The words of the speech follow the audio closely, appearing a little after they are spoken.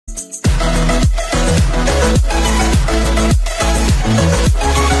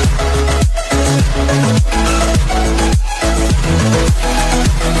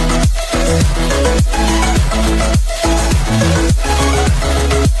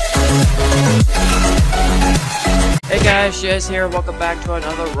guys, Jez here. Welcome back to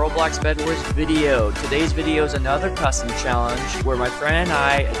another Roblox Bed Wars video. Today's video is another custom challenge where my friend and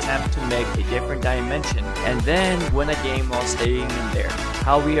I attempt to make a different dimension and then win a game while staying in there.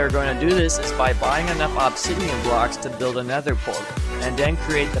 How we are going to do this is by buying enough obsidian blocks to build a nether portal and then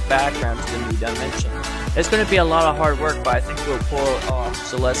create the background to the new dimension. It's going to be a lot of hard work, but I think we'll pull it off,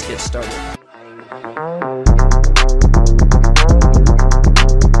 so let's get started.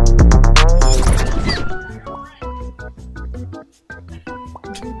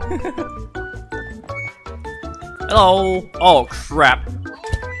 Hello. Oh crap.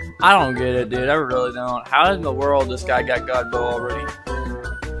 I don't get it, dude. I really don't. How in the world this guy got God bow already?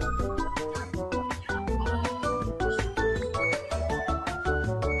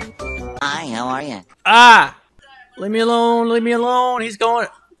 Hi, how are you? Ah! Leave me alone, leave me alone. He's going.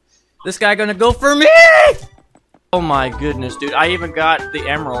 This guy gonna go for me! Oh my goodness, dude. I even got the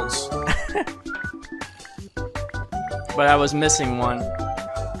emeralds. But I was missing one.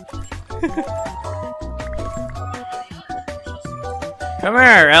 Come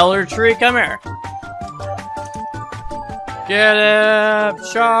here, elder tree, come here. Get it,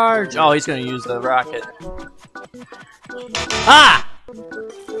 charge. Oh, he's gonna use the rocket. Ah!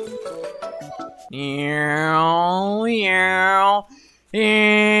 Meow, meow, meow,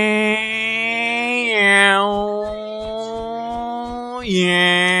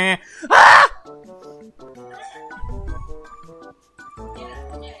 yeah. Ah!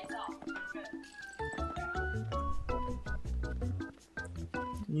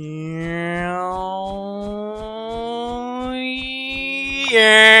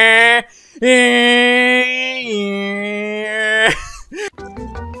 Yeah, yeah.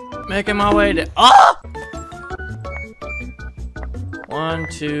 Making my way to. Ah! 1,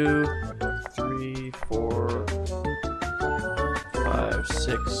 2, 3, 4, 5,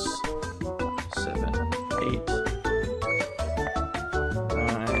 6, 7, 8,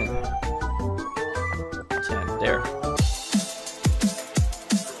 9, 10. There.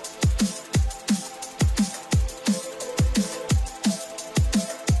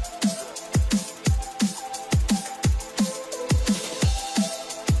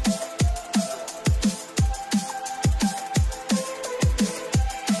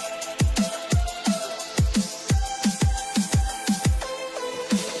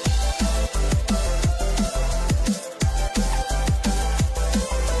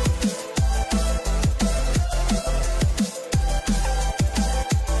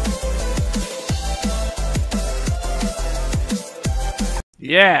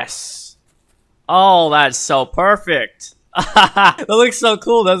 Yes! Oh, that's so perfect! That looks so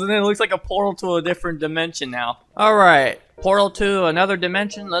cool, doesn't it? It looks like a portal to a different dimension now. Alright, portal to another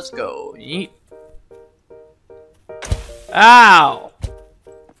dimension, let's go. Yeet. Ow!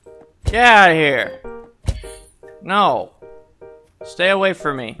 Get out of here! No. Stay away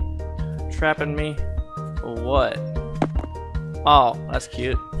from me. Trapping me? What? Oh, that's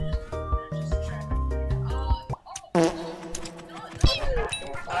cute.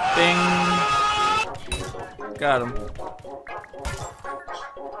 Bing. Got him.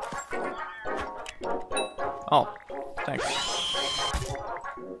 Oh, thanks.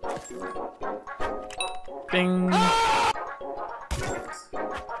 Bing.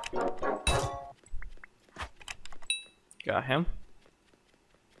 Got him.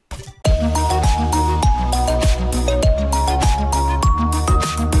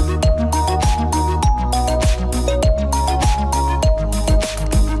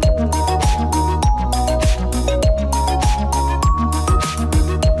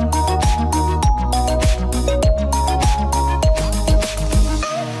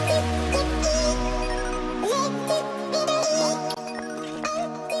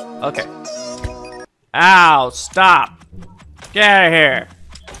 Okay. Ow, stop. Get out of here.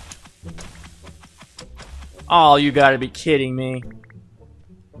 Oh, you gotta be kidding me.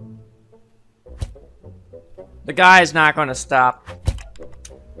 The guy's not gonna stop.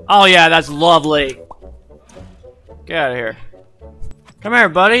 Oh yeah, that's lovely. Get out of here. Come here,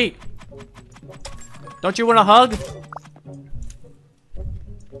 buddy. Don't you want a hug?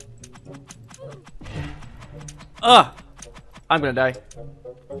 Ugh. I'm gonna die.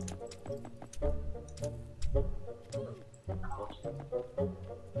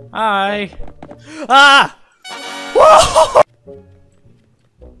 Hi. Ah! Whoa!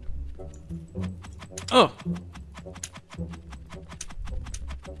 Oh.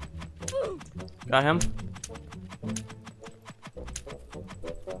 Got him.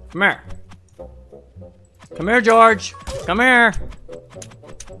 Come here. Come here, George. Come here.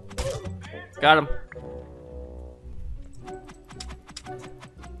 Got him.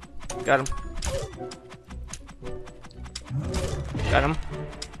 Got him. Got him.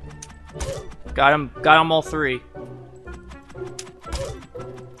 Got him. Got him all three.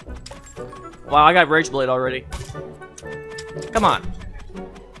 Wow, I got Rage Blade already. Come on.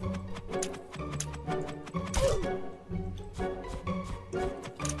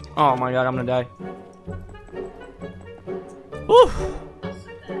 Oh my god, I'm gonna die. Woo!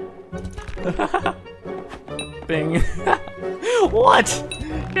 Bing. What?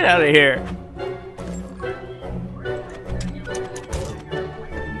 Get out of here.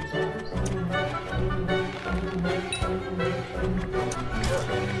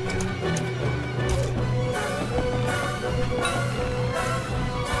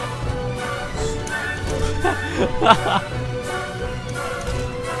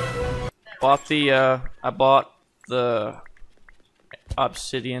 I bought the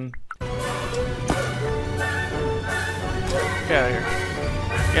obsidian. Get out of here.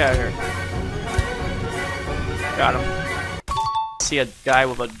 Get out of here. Got him. See a guy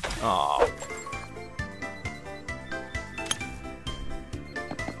with a... Oh.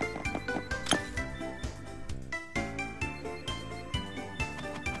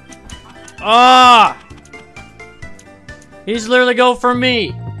 Ah! He's literally going for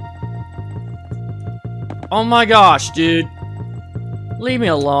me. Oh my gosh, dude. Leave me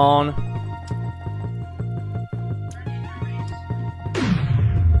alone.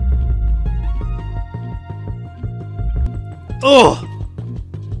 Oh!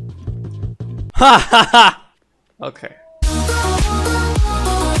 Ha ha ha! Okay.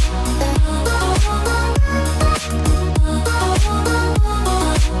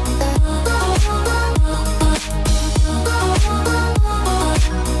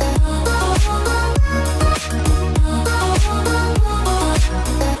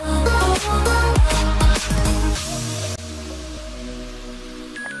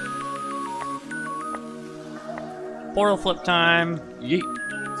 Portal flip time. Yeet.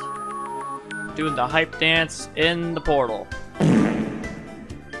 Doing the hype dance in the portal.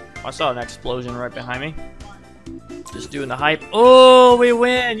 I saw an explosion right behind me. Just doing the hype. Oh, we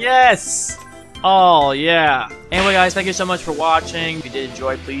win! Yes! Oh, yeah. Anyway, guys, thank you so much for watching. If you did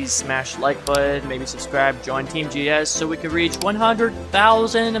enjoy, please smash the like button, maybe subscribe, join Team GS so we can reach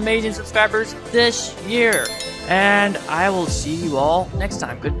 100,000 amazing subscribers this year. And I will see you all next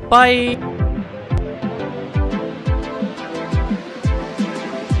time. Goodbye!